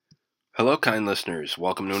Hello, kind listeners.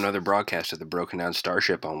 Welcome to another broadcast of the Broken Down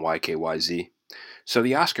Starship on YKYZ. So,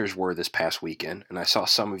 the Oscars were this past weekend, and I saw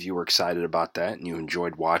some of you were excited about that and you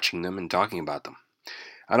enjoyed watching them and talking about them.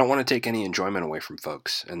 I don't want to take any enjoyment away from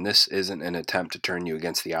folks, and this isn't an attempt to turn you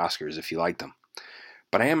against the Oscars if you like them.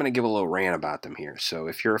 But I am going to give a little rant about them here, so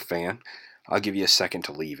if you're a fan, I'll give you a second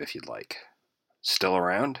to leave if you'd like. Still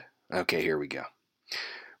around? Okay, here we go.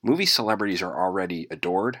 Movie celebrities are already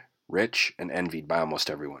adored, rich, and envied by almost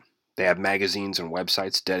everyone. They have magazines and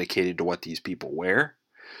websites dedicated to what these people wear,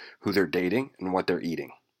 who they're dating, and what they're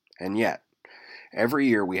eating. And yet, every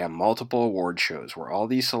year we have multiple award shows where all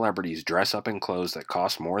these celebrities dress up in clothes that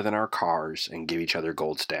cost more than our cars and give each other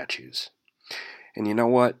gold statues. And you know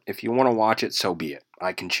what? If you want to watch it, so be it.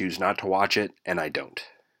 I can choose not to watch it, and I don't.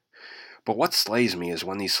 But what slays me is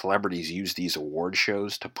when these celebrities use these award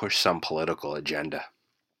shows to push some political agenda.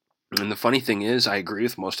 And the funny thing is, I agree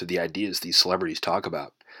with most of the ideas these celebrities talk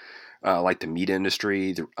about. Like the meat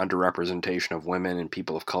industry, the underrepresentation of women and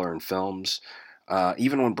people of color in films.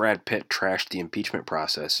 Even when Brad Pitt trashed the impeachment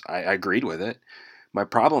process, I agreed with it. My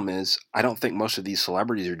problem is, I don't think most of these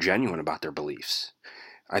celebrities are genuine about their beliefs.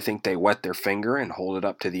 I think they wet their finger and hold it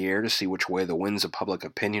up to the air to see which way the winds of public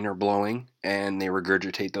opinion are blowing, and they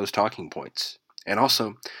regurgitate those talking points. And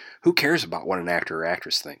also, who cares about what an actor or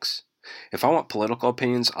actress thinks? If I want political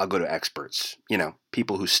opinions, I'll go to experts.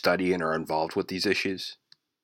 People who study and are involved with these issues.